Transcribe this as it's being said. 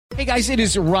Hey guys, it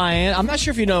is Ryan. I'm not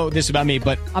sure if you know this about me,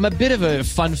 but I'm a bit of a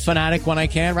fun fanatic when I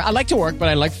can. I like to work, but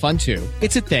I like fun too.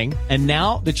 It's a thing. And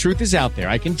now the truth is out there.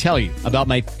 I can tell you about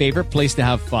my favorite place to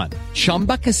have fun.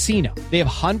 Chumba Casino. They have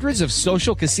hundreds of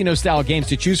social casino style games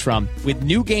to choose from with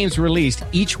new games released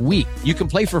each week. You can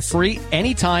play for free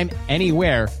anytime,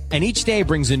 anywhere. And each day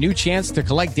brings a new chance to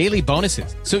collect daily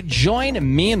bonuses. So join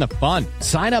me in the fun.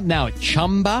 Sign up now at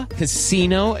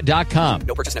ChumbaCasino.com.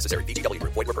 No purchase necessary. VGW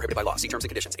Group. Void where prohibited by law. See terms and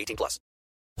conditions. 18+.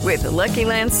 With the Lucky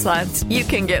Land Slots, you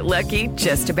can get lucky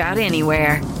just about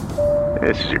anywhere.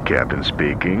 This is your captain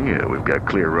speaking. We've got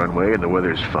clear runway and the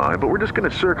weather's fine, but we're just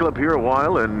going to circle up here a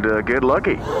while and get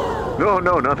lucky. No,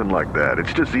 nothing like that.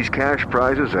 It's just these cash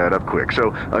prizes add up quick. So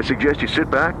I suggest you sit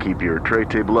back, keep your tray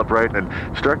table upright, and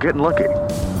start getting lucky.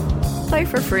 Play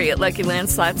for free at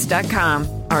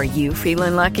LuckyLandSlots.com. Are you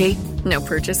feeling lucky? No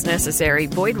purchase necessary.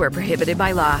 Void where prohibited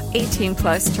by law.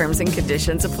 18+ terms and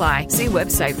conditions apply. See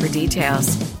website for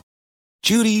details.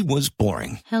 Judy was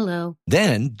boring. Hello.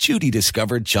 Then Judy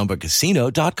discovered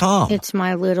ChumbaCasino.com. It's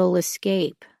my little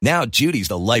escape. Now Judy's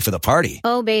the life of the party.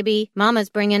 Oh, baby, mama's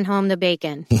bringing home the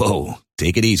bacon. Whoa,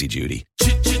 take it easy, Judy.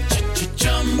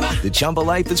 The Chumba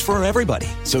life is for everybody.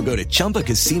 So go to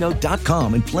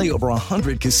ChumbaCasino.com and play over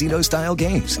 100 casino-style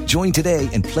games. Join today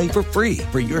and play for free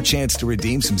for your chance to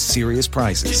redeem some serious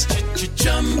prizes.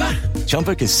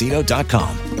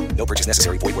 ChumbaCasino.com. No purchase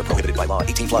necessary. Void where prohibited by law.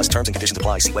 18+ terms and conditions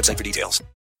apply. See website for details.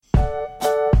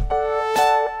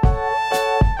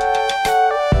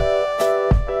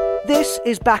 This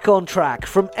is Back on Track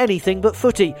from Anything But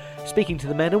Footy, speaking to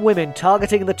the men and women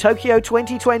targeting the Tokyo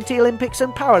 2020 Olympics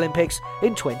and Paralympics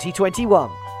in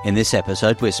 2021. In this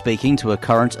episode, we're speaking to a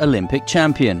current Olympic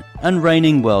champion and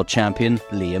reigning world champion,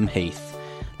 Liam Heath.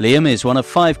 Liam is one of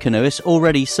 5 canoeists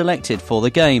already selected for the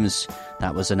Games.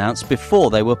 That was announced before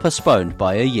they were postponed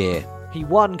by a year. He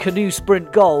won canoe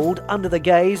sprint gold under the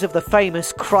gaze of the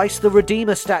famous Christ the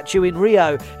Redeemer statue in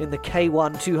Rio in the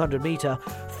K1 200 metre,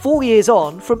 4 years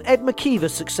on from Ed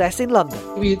McKeever's success in London.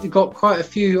 We've got quite a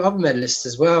few other medalists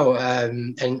as well,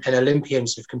 and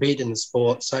Olympians who've competed in the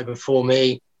sport. So before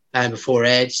me and before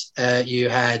Ed, you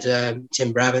had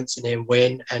Tim Brabants and Ian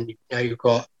Wynne, and you've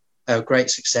got great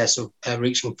success of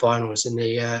reaching finals in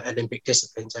the Olympic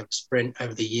disciplines over sprint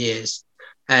over the years.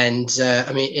 And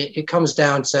it comes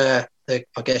down to the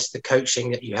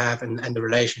coaching that you have and the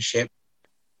relationship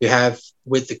you have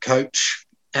with the coach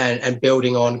and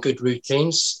building on good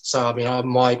routines. So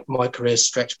my career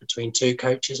stretched between 2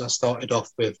 coaches. I started off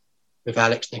with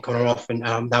Alex Nikonoroff and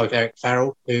now with Eric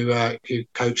Farrell, who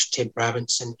coached Tim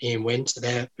Brabants and Ian Wynne to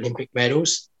their Olympic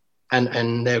medals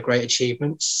and their great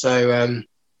achievements. So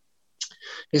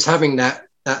it's having that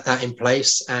in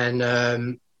place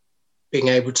and being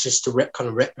able to just kind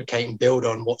of replicate and build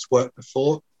on what's worked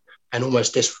before and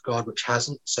almost disregard which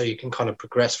hasn't, so you can kind of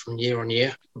progress from year on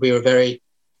year. We were very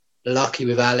lucky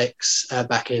with Alex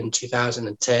back in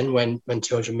 2010 when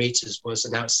 200 metres was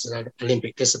announced as an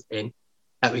Olympic discipline,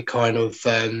 that we kind of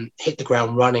hit the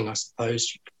ground running, I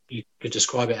suppose you could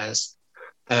describe it as,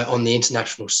 on the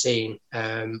international scene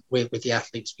with the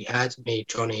athletes we had, me,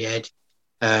 Johnny, Ed,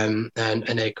 and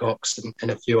Ed Cox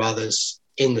and a few others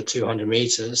in the 200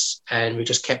 metres, and we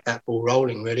just kept that ball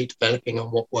rolling, really developing on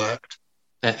what worked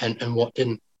and what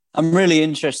didn't. I'm really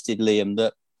interested, Liam,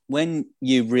 that when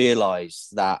you realise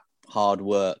that hard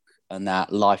work and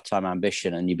that lifetime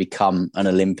ambition and you become an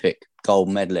Olympic gold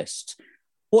medalist,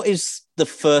 what is the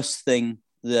first thing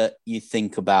that you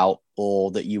think about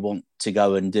or that you want to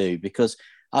go and do? Because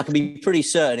I can be pretty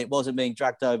certain it wasn't being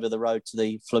dragged over the road to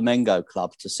the Flamengo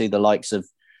Club to see the likes of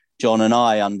John and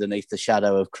I underneath the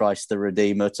shadow of Christ the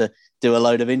Redeemer to do a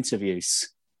load of interviews.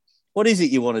 What is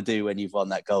it you want to do when you've won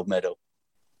that gold medal?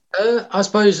 I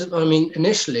suppose,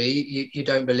 initially you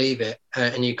don't believe it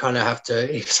and you kind of have to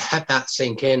have that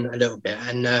sink in a little bit.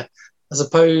 And I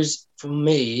suppose for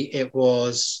me, it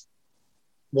was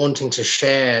wanting to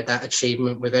share that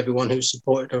achievement with everyone who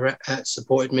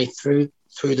supported me through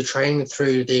the training,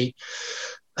 through the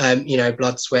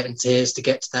blood, sweat and tears to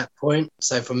get to that point.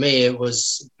 So for me, it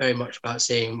was very much about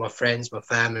seeing my friends, my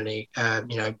family,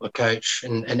 my coach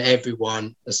and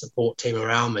everyone, the support team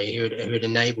around me who had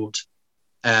enabled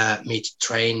me to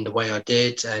train the way I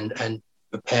did and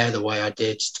prepare the way I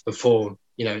did to perform,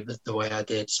 the way I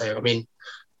did. So,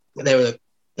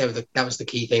 that was the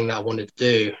key thing that I wanted to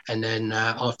do. And then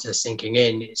after sinking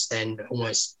in, it's then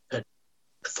almost a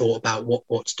thought about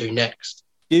what to do next.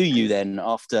 Do you then,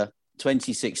 after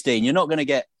 2016, you're not going to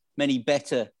get many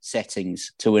better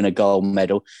settings to win a gold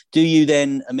medal. Do you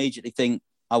then immediately think,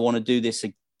 I want to do this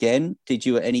again? Did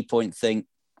you at any point think,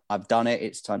 I've done it,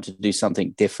 it's time to do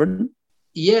something different?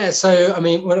 Yeah, so,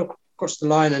 across the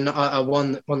line and I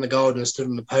won the gold and stood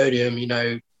on the podium,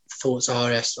 thoughts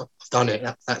are, yes, I've done it.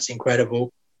 That's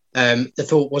incredible. The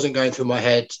thought wasn't going through my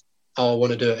head, oh, I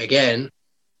want to do it again.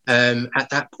 At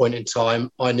that point in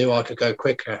time, I knew I could go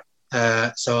quicker.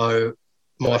 So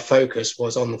my focus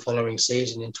was on the following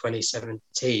season in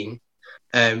 2017,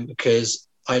 because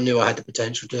I knew I had the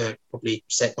potential to probably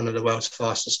set one of the world's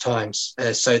fastest times.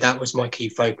 So that was my key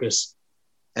focus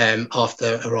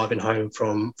after arriving home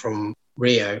from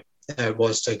Rio,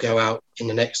 was to go out in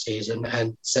the next season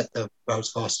and set the world's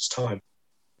fastest time,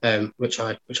 which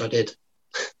I did.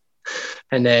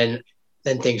 And then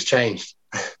things changed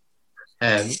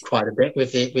quite a bit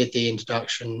with the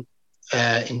introduction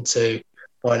into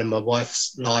mine and my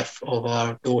wife's life of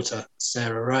our daughter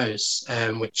Sarah Rose,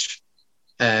 which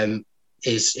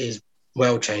is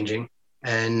world changing.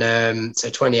 And so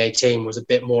 2018 was a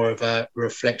bit more of a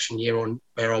reflection year on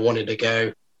where I wanted to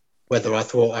go, whether I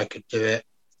thought I could do it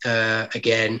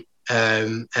again,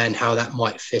 and how that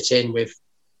might fit in with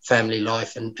family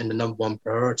life and the number one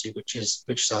priority, which is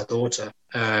our daughter.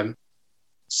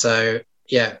 So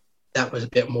yeah, that was a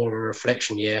bit more of a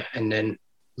reflection year. And then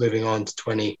moving on to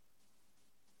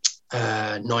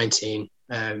 2019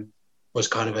 was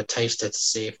kind of a taster to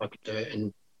see if I could do it,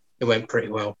 and it went pretty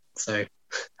well. So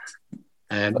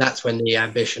that's when the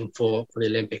ambition for the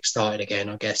Olympics started again,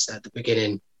 I guess, at the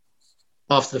beginning,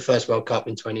 after the first World Cup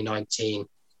in 2019,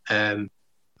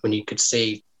 when you could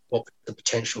see what the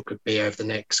potential could be over the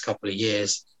next couple of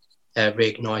years,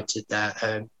 reignited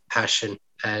that passion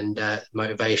and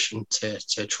motivation to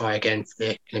try again for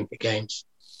the Olympic Games.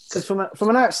 So from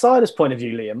an outsider's point of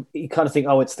view, Liam, you kind of think,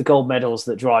 oh, it's the gold medals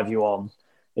that drive you on,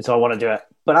 so I want to do it.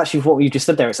 But actually, what you just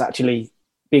said there, it's actually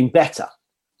being better.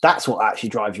 That's what actually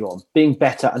drives you on, being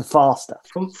better and faster.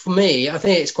 For me, I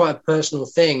think it's quite a personal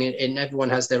thing, and everyone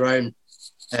has their own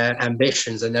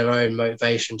ambitions and their own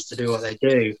motivations to do what they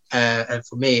do. And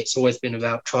for me, it's always been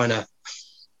about trying to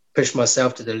push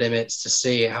myself to the limits to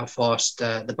see how fast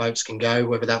the boats can go,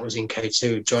 whether that was in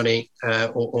K2, Johnny,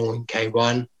 or in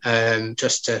K1,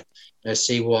 just to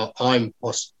see what I'm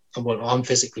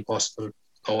physically possible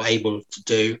or able to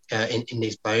do in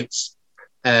these boats.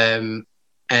 That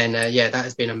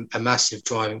has been a massive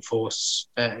driving force.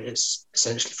 It's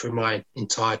essentially through my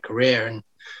entire career. And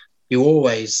you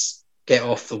always get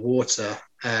off the water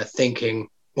thinking,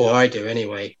 or I do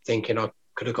anyway, thinking I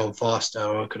could have gone faster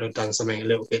or I could have done something a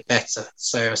little bit better.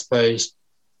 So I suppose,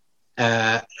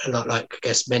 like I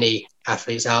guess many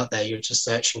athletes out there, you're just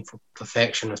searching for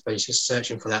perfection. I suppose you're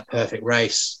searching for that perfect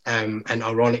race. And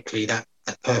ironically, that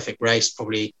perfect race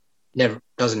probably never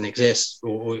doesn't exist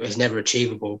or is never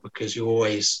achievable, because you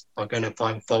always are going to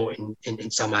find fault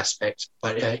in some aspect.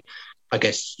 But I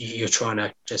guess you're trying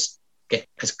to just get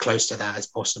as close to that as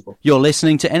possible. You're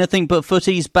listening to Anything But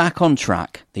Footy's Back on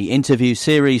Track, the interview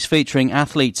series featuring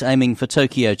athletes aiming for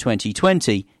Tokyo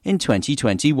 2020 in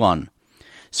 2021.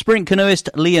 Sprint canoeist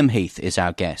Liam Heath is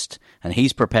our guest, and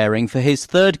he's preparing for his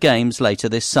third games later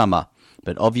this summer.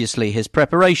 But obviously his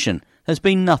preparation has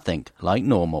been nothing like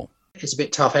normal. It's a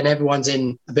bit tough, and everyone's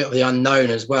in a bit of the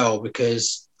unknown as well,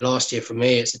 because last year for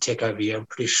me, it's a tick over year. I'm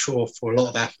pretty sure for a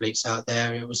lot of athletes out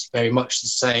there, it was very much the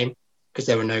same because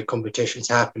there were no competitions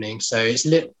happening. So it's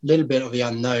a little bit of the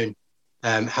unknown.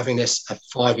 Having this a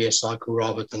 5-year cycle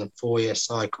rather than a 4-year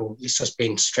cycle, it's just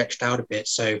been stretched out a bit.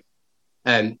 So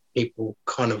people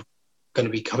kind of going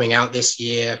to be coming out this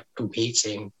year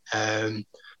competing and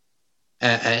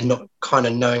not kind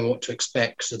of knowing what to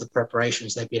expect because of the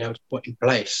preparations they've been able to put in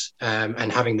place,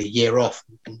 and having the year off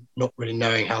and not really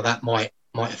knowing how that might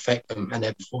affect them and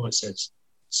their performances.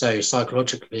 So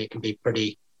psychologically, it can be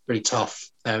pretty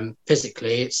tough.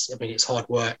 Physically, it's hard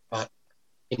work, but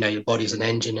your body's an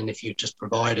engine, and if you just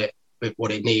provide it with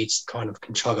what it needs, kind of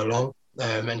can chug along.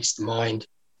 And it's the mind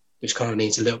which kind of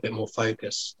needs a little bit more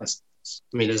focus. There's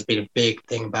been a big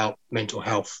thing about mental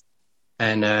health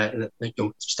and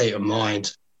your state of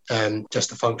mind, just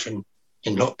to function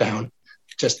in lockdown,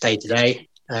 just day to day.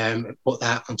 Put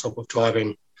that on top of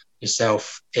driving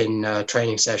yourself in a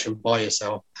training session by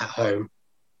yourself at home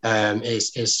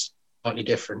is slightly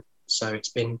different. So it's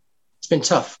been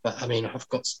tough, but I've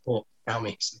got support around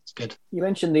me, so it's good. You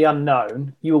mentioned the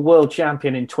unknown. You were world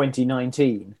champion in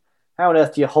 2019. How on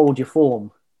earth do you hold your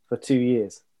form for 2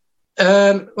 years?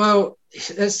 Well,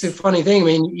 that's the funny thing.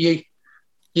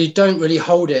 You don't really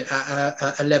hold it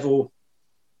at a level,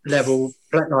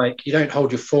 like you don't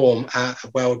hold your form at a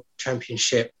world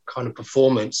championship kind of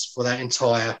performance for that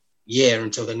entire year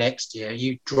until the next year.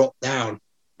 You drop down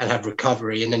and have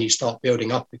recovery, and then you start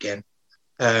building up again.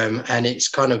 And it's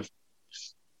kind of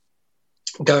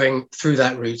going through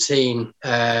that routine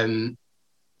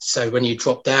so when you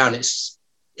drop down, it's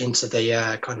into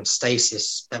the kind of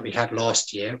stasis that we had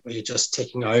last year, where you're just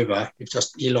ticking over. You've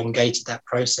just elongated that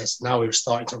process. Now we're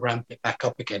starting to ramp it back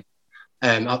up again,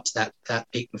 up to that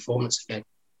peak performance again.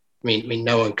 I mean,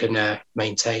 no one can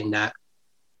maintain that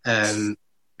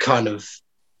kind of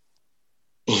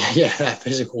that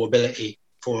physical ability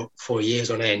for years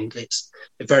on end. It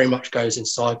very much goes in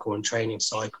cycle and training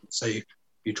cycle. So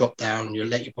you drop down, you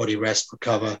let your body rest,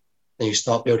 recover, then you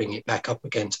start building it back up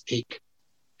again to peak.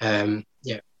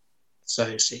 So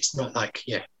it's not like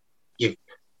you've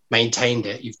maintained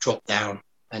it, you've dropped down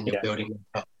and you're building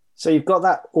it up. So you've got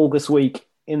that August week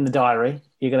in the diary.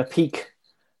 You're going to peak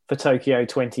for Tokyo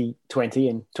 2020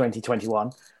 in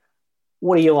 2021.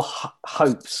 What are your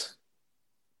hopes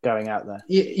going out there?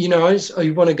 I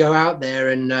want to go out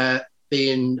there and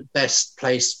be in the best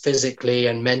place physically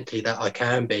and mentally that I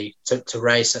can be to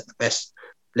race at the best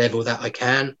level that I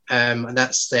can. And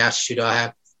that's the attitude I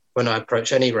have when I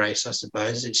approach any race, I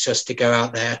suppose. It's just to go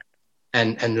out there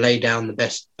and lay down the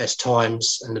best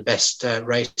times and the best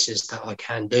races that I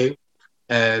can do.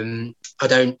 I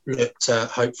don't look to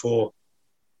hope for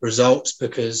results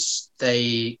because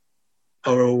they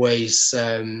are always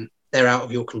they're out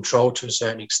of your control to a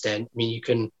certain extent. I mean,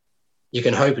 you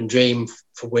can hope and dream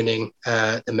for winning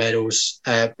the medals,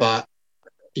 but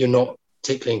you're not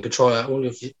particularly in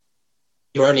control.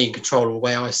 You're only in control of the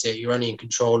way I see it. You're only in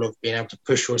control of being able to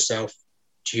push yourself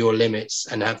to your limits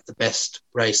and have the best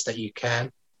race that you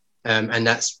can. And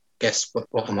that's,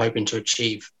 what I'm hoping to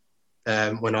achieve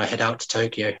when I head out to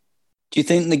Tokyo. Do you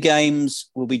think the games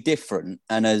will be different?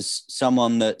 And as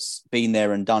someone that's been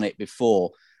there and done it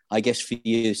before, I guess for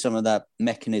you, some of that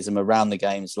mechanism around the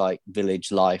games like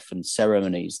village life and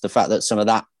ceremonies, the fact that some of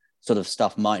that sort of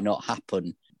stuff might not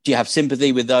happen. Do you have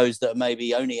sympathy with those that are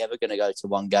maybe only ever going to go to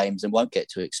one games and won't get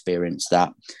to experience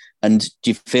that? And do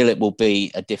you feel it will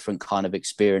be a different kind of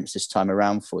experience this time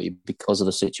around for you because of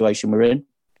the situation we're in?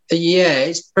 Yeah,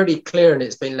 it's pretty clear and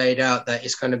it's been laid out that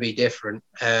it's going to be different.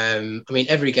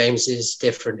 Every games is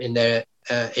different in their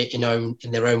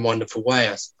own wonderful way,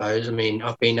 I suppose. I mean,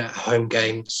 I've been at home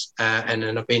games and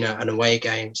then I've been at an away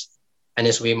games, and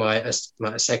this will be my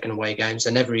second away games.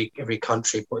 And every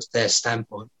country puts their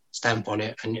stamp on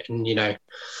it, and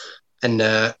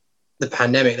the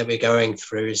pandemic that we're going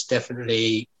through is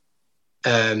definitely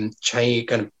going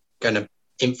to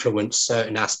influence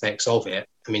certain aspects of it.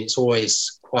 I mean, it's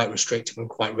always quite restrictive and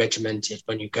quite regimented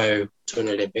when you go to an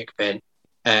Olympic event,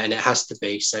 and it has to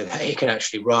be so that it can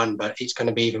actually run, but it's going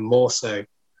to be even more so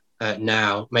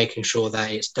now, making sure that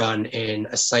it's done in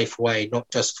a safe way, not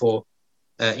just for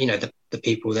the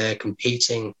people there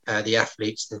competing, the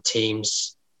athletes, the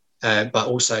teams, but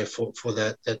also for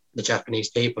the Japanese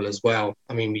people as well.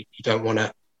 I mean, you don't want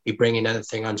to be bringing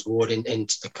anything untoward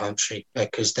into the country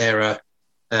because they're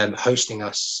hosting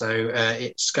us. So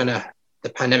the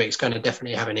pandemic's going to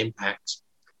definitely have an impact.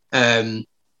 I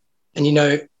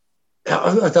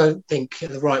don't think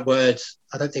the right word,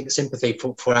 I don't think sympathy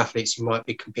for athletes who might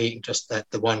be competing just at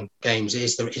the one games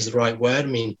is the right word. I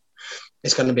mean,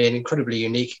 it's going to be an incredibly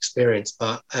unique experience,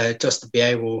 but just to be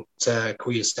able to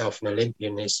call yourself an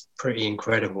Olympian is pretty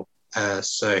incredible.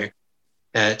 So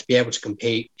to be able to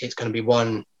compete, it's going to be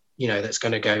one, that's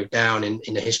going to go down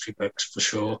in the history books for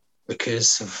sure,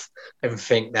 because of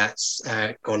everything that's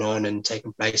gone on and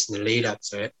taken place in the lead up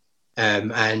to it.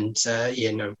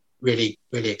 Really,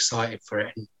 really excited for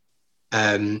it.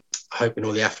 And hoping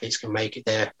all the athletes can make it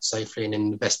there safely and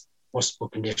in the best possible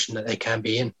condition that they can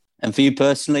be in. And for you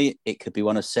personally, it could be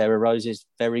one of Sarah Rose's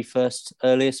very first,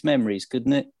 earliest memories,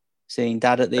 couldn't it? Seeing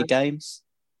Dad at the games?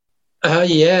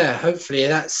 Yeah, hopefully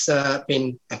that's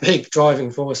been a big driving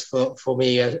force for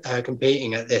me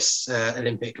competing at this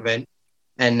Olympic event.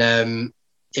 And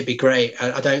it'd be great.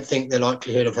 I don't think the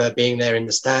likelihood of her being there in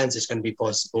the stands is going to be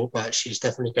possible, but she's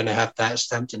definitely going to have that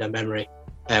stamped in her memory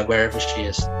wherever she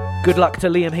is. Good luck to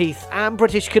Liam Heath and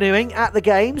British canoeing at the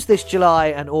Games this July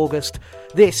and August.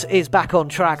 This is Back on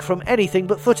Track from Anything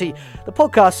But Footy, the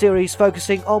podcast series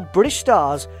focusing on British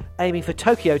stars aiming for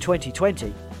Tokyo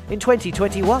 2020 in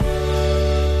 2021.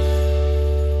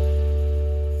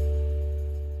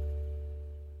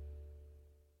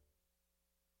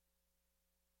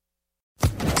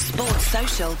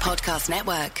 Social Podcast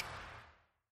Network.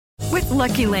 With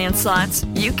Lucky Land Slots,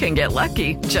 you can get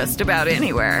lucky just about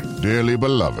anywhere. Dearly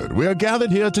beloved, we are gathered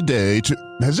here today to...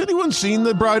 Has anyone seen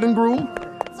the bride and groom?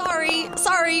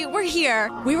 Sorry, we're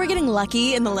here. We were getting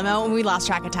lucky in the limo and we lost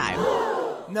track of time.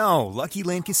 No, Lucky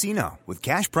Land Casino, with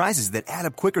cash prizes that add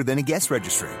up quicker than a guest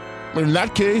registry. In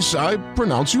that case, I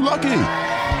pronounce you lucky.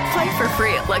 Play for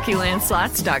free at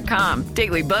LuckyLandSlots.com.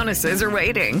 Daily bonuses are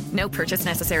waiting. No purchase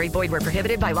necessary. Void where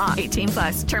prohibited by law.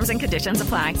 18+. Terms and conditions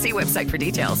apply. See website for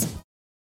details.